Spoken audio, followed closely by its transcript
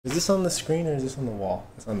Is this on the screen or is this on the wall?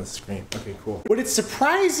 It's on the screen. Okay, cool. Would it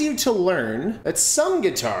surprise you to learn that some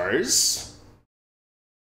guitars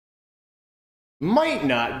might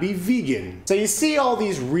not be vegan? So you see all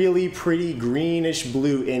these really pretty greenish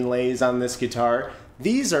blue inlays on this guitar?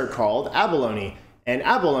 These are called abalone, and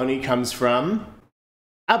abalone comes from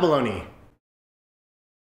abalone,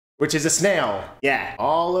 which is a snail. Yeah,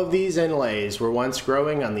 all of these inlays were once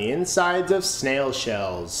growing on the insides of snail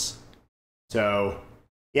shells. So,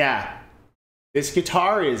 yeah, this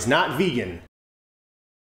guitar is not vegan.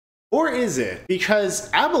 Or is it? Because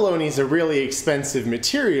abalone is a really expensive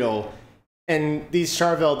material, and these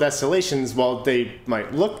Charvel Desolations, while they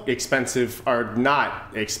might look expensive, are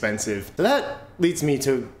not expensive. So that leads me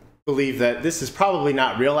to believe that this is probably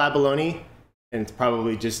not real abalone, and it's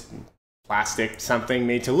probably just plastic something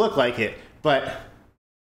made to look like it. But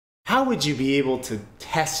how would you be able to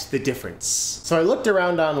test the difference? So I looked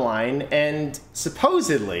around online, and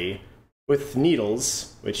supposedly with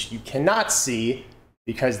needles, which you cannot see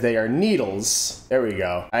because they are needles. There we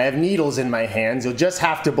go. I have needles in my hands. You'll just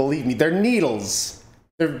have to believe me. They're needles.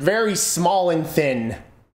 They're very small and thin.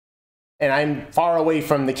 And I'm far away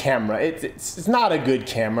from the camera. It's not a good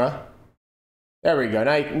camera. There we go.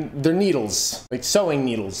 Now they're needles, like sewing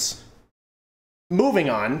needles. Moving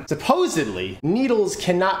on, supposedly, needles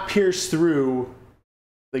cannot pierce through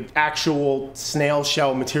like actual snail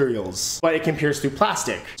shell materials, but it can pierce through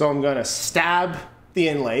plastic. So I'm gonna stab the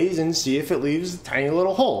inlays and see if it leaves a tiny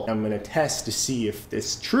little hole. I'm gonna test to see if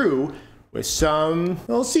this is true with some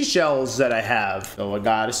little seashells that I have. So I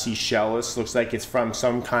got a seashell. This looks like it's from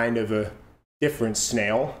some kind of a different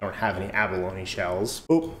snail. I don't have any abalone shells.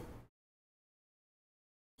 Oop.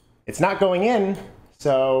 It's not going in,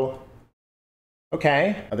 so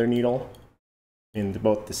okay. Other needle. And they're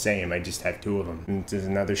both the same. I just have two of them. And there's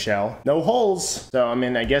another shell. No holes. So, I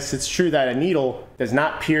mean, I guess it's true that a needle does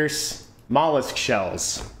not pierce mollusk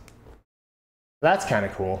shells. That's kind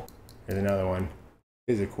of cool. Here's another one.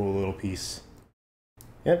 Here's a cool little piece.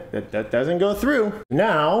 Yep, that doesn't go through.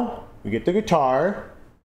 Now, we get the guitar.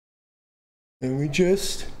 And we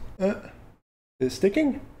just... is it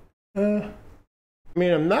sticking? I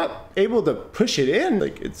mean, I'm not able to push it in.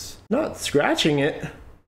 Like, it's not scratching it.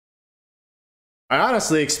 I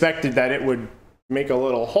honestly expected that it would make a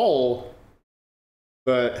little hole,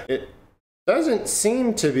 but it doesn't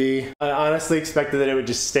seem to be. I honestly expected that it would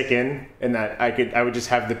just stick in and that I would just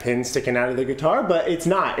have the pin sticking out of the guitar, but it's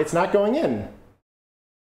not. It's not going in.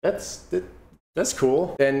 That's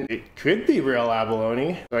cool. Then it could be real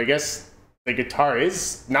abalone. So I guess the guitar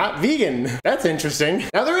is not vegan. That's interesting.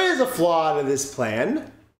 Now there is a flaw to this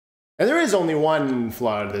plan, and there is only one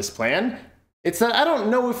flaw to this plan. It's that I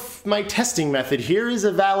don't know if my testing method here is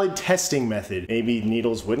a valid testing method. Maybe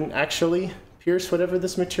needles wouldn't actually pierce whatever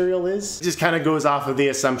this material is. It just kind of goes off of the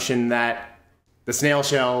assumption that the snail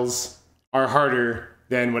shells are harder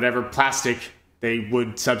than whatever plastic they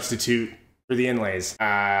would substitute for the inlays. But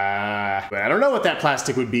I don't know what that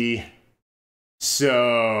plastic would be.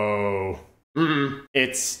 So,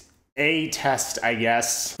 it's a test, I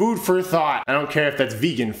guess. Food for thought. I don't care if that's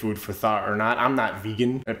vegan food for thought or not. I'm not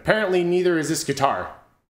vegan. Apparently neither is this guitar.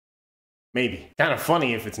 Maybe. Kind of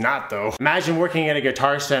funny if it's not though. Imagine working at a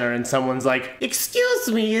Guitar Center and someone's like, "Excuse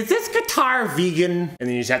me, is this guitar vegan?" And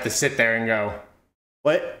then you just have to sit there and go,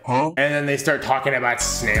 "What?" Huh? And then they start talking about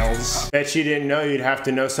snails. Bet you didn't know you'd have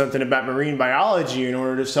to know something about marine biology in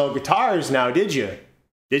order to sell guitars now, did you?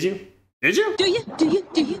 Did you? Did you? Do you?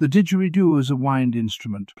 The didgeridoo is a wind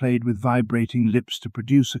instrument played with vibrating lips to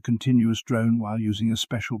produce a continuous drone while using a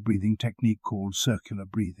special breathing technique called circular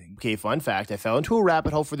breathing. Okay, fun fact, I fell into a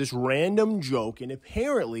rabbit hole for this random joke, and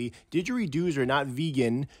apparently didgeridoos are not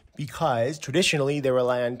vegan because traditionally they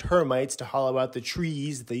rely on termites to hollow out the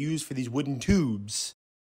trees that they use for these wooden tubes.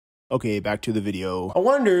 Okay, back to the video. I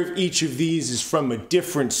wonder if each of these is from a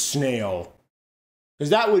different snail. Because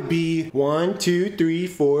that would be 1, 2, 3,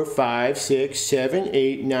 4, 5, 6, 7,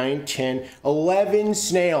 8, 9, 10, 11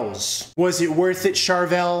 snails. Was it worth it,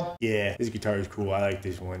 Charvel? Yeah, this guitar is cool. I like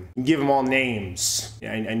this one. Give them all names.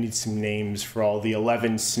 Yeah, I need some names for all the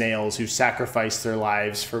 11 snails who sacrificed their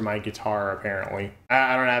lives for my guitar, apparently.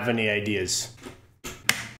 I don't have any ideas.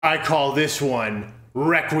 I call this one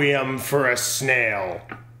Requiem for a Snail.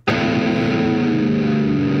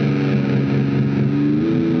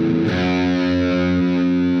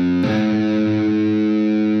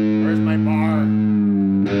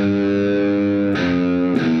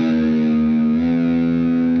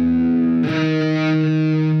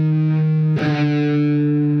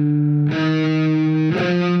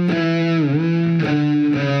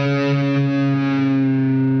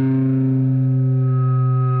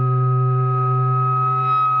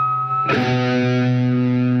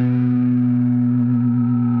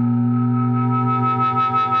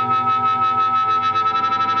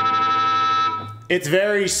 It's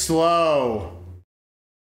very slow.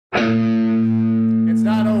 It's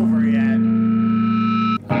not over yet.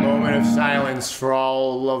 A moment of silence for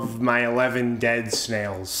all of my 11 dead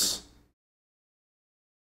snails.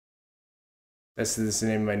 This is the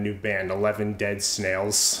name of my new band, 11 Dead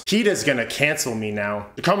Snails. PETA's gonna cancel me now.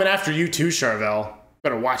 They're coming after you too, Charvel.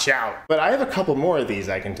 Better watch out. But I have a couple more of these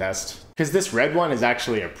I can test. Because this red one is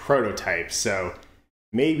actually a prototype, so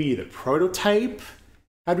maybe the prototype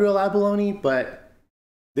had real abalone, but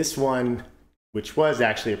this one, which was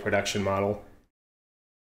actually a production model,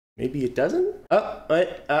 maybe it doesn't? Oh, wait,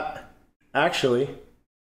 actually,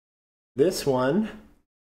 this one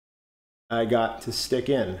I got to stick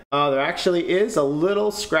in. Oh, there actually is a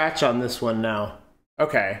little scratch on this one now.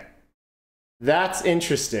 Okay, that's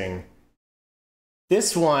interesting.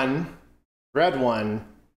 This one, red one,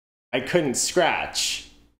 I couldn't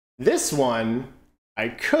scratch. This one, I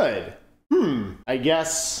could. I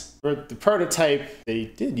guess for the prototype, they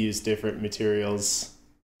did use different materials.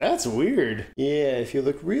 That's weird. Yeah, if you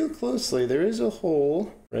look real closely, there is a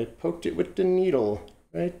hole where I poked it with the needle.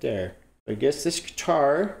 Right there. I guess this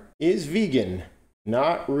guitar is vegan,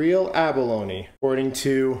 not real abalone, according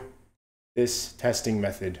to this testing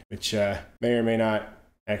method, which may or may not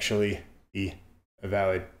actually be a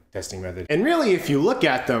valid testing method. And really, if you look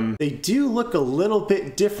at them, they do look a little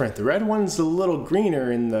bit different. The red one's a little greener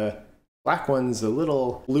and the black one's a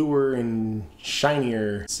little bluer and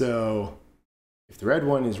shinier. So if the red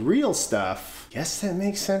one is real stuff, I guess that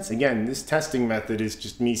makes sense. Again, this testing method is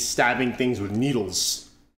just me stabbing things with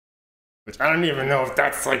needles, which I don't even know if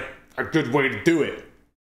that's like a good way to do it.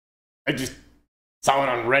 I just saw it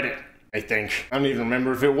on Reddit, I think. I don't even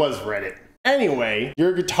remember if it was Reddit. Anyway,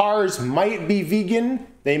 your guitars might be vegan,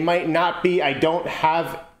 they might not be. I don't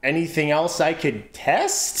have anything else I could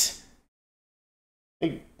test.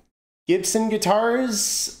 Like, Gibson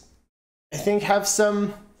guitars, I think, have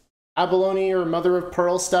some abalone or mother of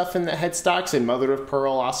pearl stuff in the headstocks, and mother of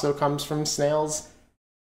pearl also comes from snails.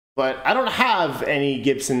 But I don't have any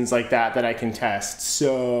Gibsons like that that I can test,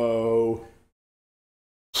 so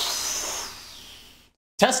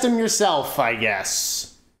test them yourself, I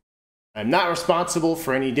guess. I'm not responsible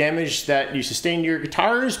for any damage that you sustain to your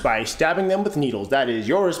guitars by stabbing them with needles. That is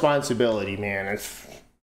your responsibility, man. If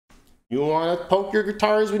you want to poke your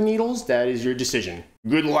guitars with needles, that is your decision.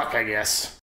 Good luck, I guess.